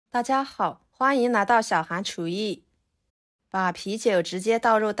大家好，欢迎来到小寒厨艺。把啤酒直接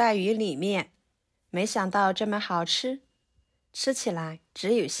倒入带鱼里面，没想到这么好吃，吃起来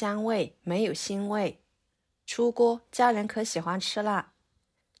只有香味，没有腥味。出锅家人可喜欢吃了，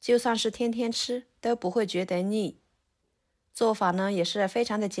就算是天天吃都不会觉得腻。做法呢也是非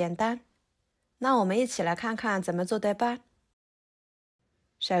常的简单，那我们一起来看看怎么做的吧。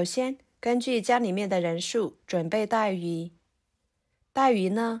首先，根据家里面的人数准备带鱼。带鱼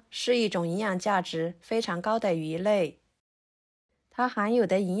呢是一种营养价值非常高的鱼类，它含有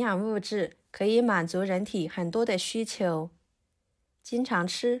的营养物质可以满足人体很多的需求，经常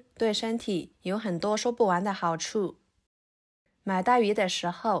吃对身体有很多说不完的好处。买带鱼的时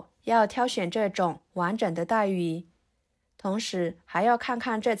候要挑选这种完整的带鱼，同时还要看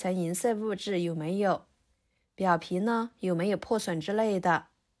看这层银色物质有没有，表皮呢有没有破损之类的，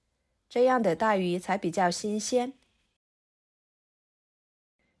这样的带鱼才比较新鲜。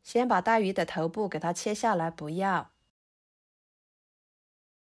先把带鱼的头部给它切下来，不要。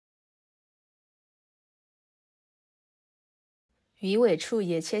鱼尾处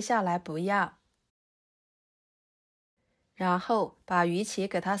也切下来，不要。然后把鱼鳍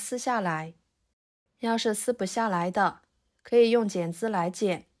给它撕下来，要是撕不下来的，可以用剪子来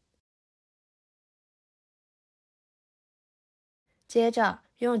剪。接着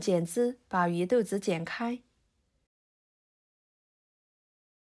用剪子把鱼肚子剪开。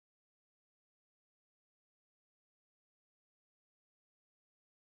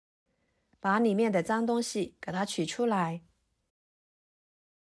把里面的脏东西给它取出来，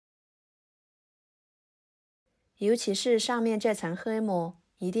尤其是上面这层黑膜，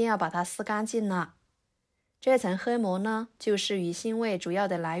一定要把它撕干净了。这层黑膜呢，就是鱼腥味主要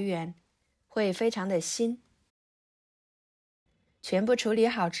的来源，会非常的腥。全部处理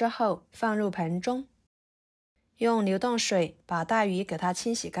好之后，放入盆中，用流动水把带鱼给它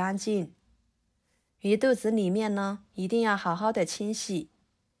清洗干净。鱼肚子里面呢，一定要好好的清洗，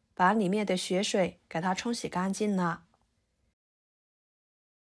把里面的血水给它冲洗干净了。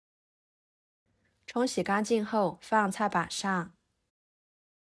冲洗干净后放菜板上，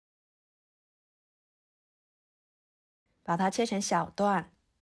把它切成小段。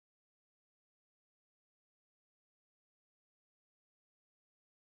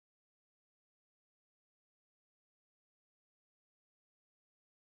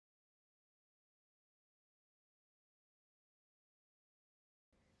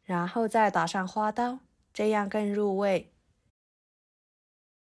然后再打上花刀，这样更入味。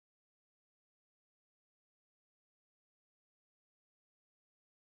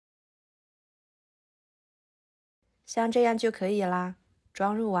像这样就可以啦，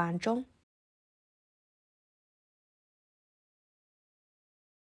装入碗中。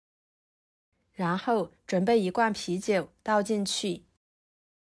然后准备一罐啤酒倒进去，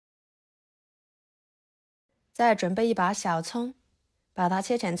再准备一把小葱，把它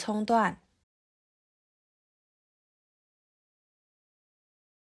切成葱段。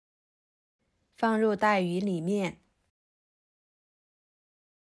放入带鱼里面，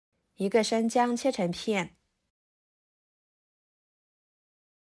一个生姜切成片，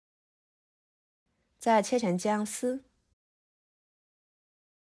再切成姜丝，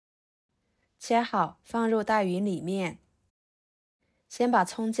切好放入带鱼里面。先把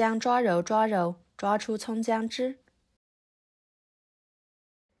葱姜抓揉，抓出葱姜汁，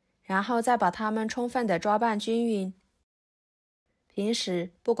然后再把它们充分的抓拌均匀。平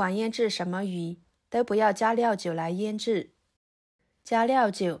时不管腌制什么鱼，都不要加料酒来腌制，加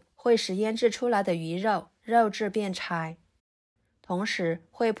料酒会使腌制出来的鱼肉质变柴，同时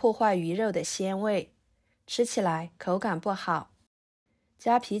会破坏鱼肉的鲜味，吃起来口感不好。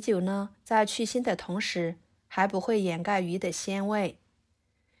加啤酒呢，在去腥的同时，还不会掩盖鱼的鲜味。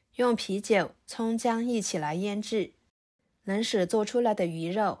用啤酒、葱姜一起来腌制，能使做出来的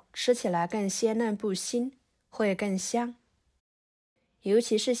鱼肉吃起来更鲜嫩不腥，会更香。尤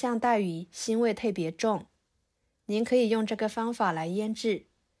其是像带鱼，腥味特别重，您可以用这个方法来腌制，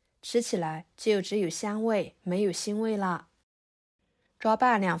吃起来就只有香味，没有腥味了。抓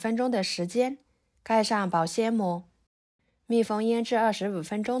拌2分钟的时间，盖上保鲜膜，密封腌制25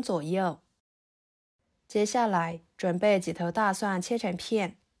分钟左右。接下来准备几头大蒜切成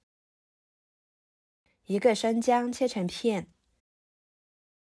片，一个生姜切成片，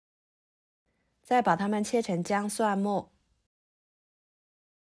再把它们切成姜蒜末。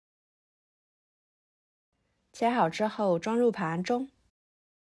切好之后装入盘中，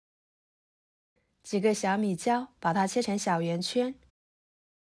几个小米椒，把它切成小圆圈，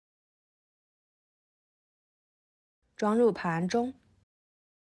装入盘中。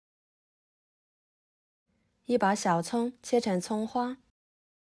一把小葱切成葱花，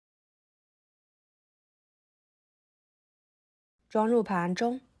装入盘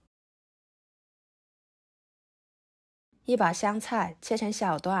中。一把香菜切成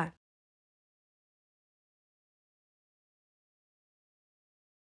小段，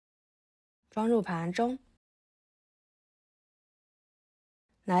装入盘中。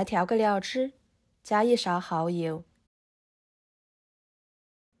来调个料汁，加1勺蚝油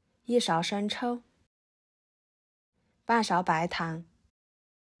，1勺生抽，半勺白糖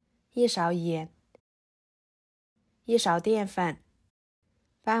，1勺盐，1勺淀粉，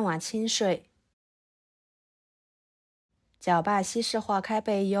半碗清水，搅拌稀释化开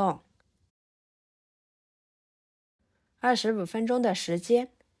备用。25分钟的时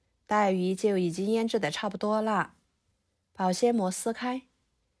间，带鱼就已经腌制的差不多了。保鲜膜撕开，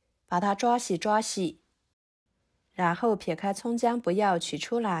把它抓洗，然后撇开葱姜，不要取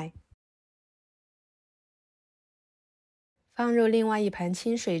出来，放入另外一盆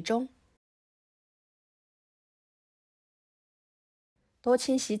清水中，多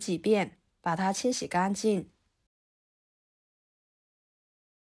清洗几遍，把它清洗干净。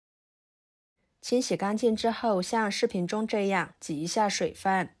清洗干净之后，像视频中这样挤一下水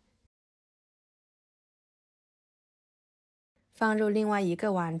分，放入另外一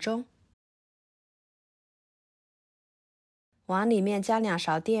个碗中。碗里面加2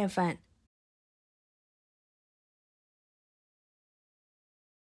勺淀粉，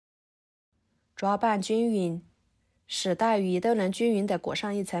抓拌均匀，使带鱼都能均匀地裹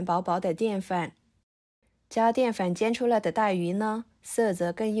上一层薄薄的淀粉。加淀粉煎出来的带鱼呢，色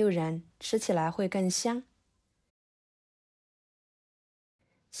泽更诱人，吃起来会更香。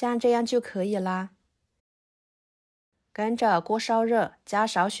像这样就可以啦。跟着锅烧热，加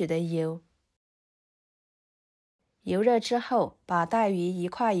少许的油。油热之后，把带鱼一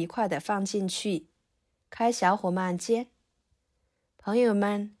块一块的放进去，开小火慢煎。朋友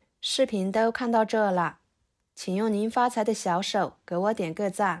们，视频都看到这了，请用您发财的小手给我点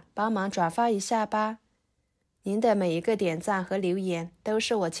个赞，帮忙转发一下吧。您的每一个点赞和留言都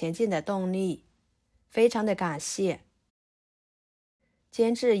是我前进的动力，非常的感谢。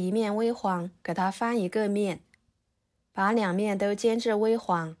煎至一面微黄，给它翻一个面，把2面都煎至微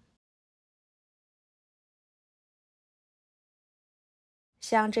黄。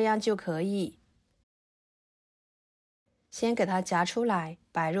像这样就可以。先给它夹出来，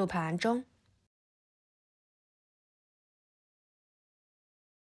摆入盘中。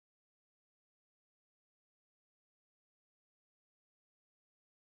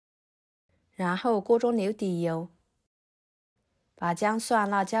然后锅中留底油，把姜、蒜、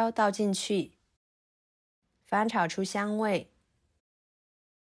辣椒倒进去，翻炒出香味。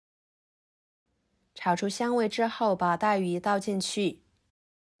炒出香味之后，把带鱼倒进去，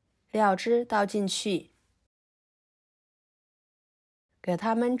料汁倒进去，给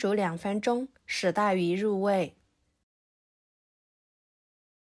它焖煮2分钟，使带鱼入味。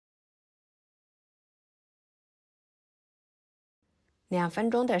2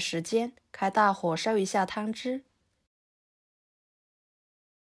分钟的时间，开大火收一下汤汁。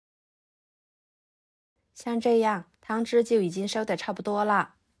像这样，汤汁就已经收得差不多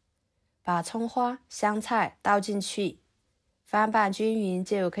了。把葱花、香菜倒进去，翻拌均匀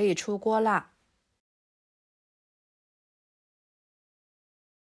就可以出锅了。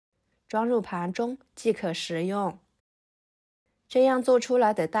装入盘中即可食用。这样做出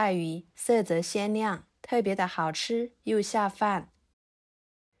来的带鱼色泽鲜亮，特别的好吃又下饭。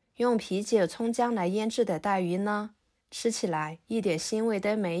用啤酒、葱姜来腌制的带鱼呢，吃起来一点腥味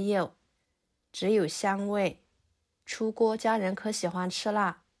都没有，只有香味。出锅家人可喜欢吃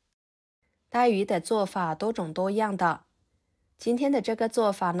啦。带鱼的做法多种多样的，今天的这个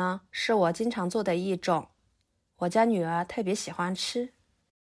做法呢，是我经常做的一种，我家女儿特别喜欢吃。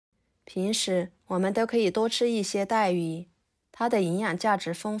平时我们都可以多吃一些带鱼，它的营养价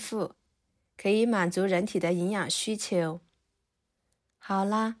值丰富，可以满足人体的营养需求。好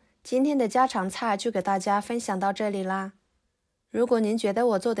啦，今天的家常菜就给大家分享到这里啦。如果您觉得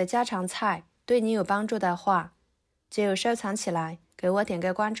我做的家常菜对你有帮助的话，就收藏起来，给我点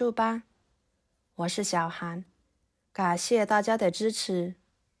个关注吧。我是小韩，感谢大家的支持，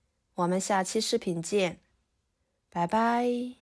我们下期视频见，拜拜。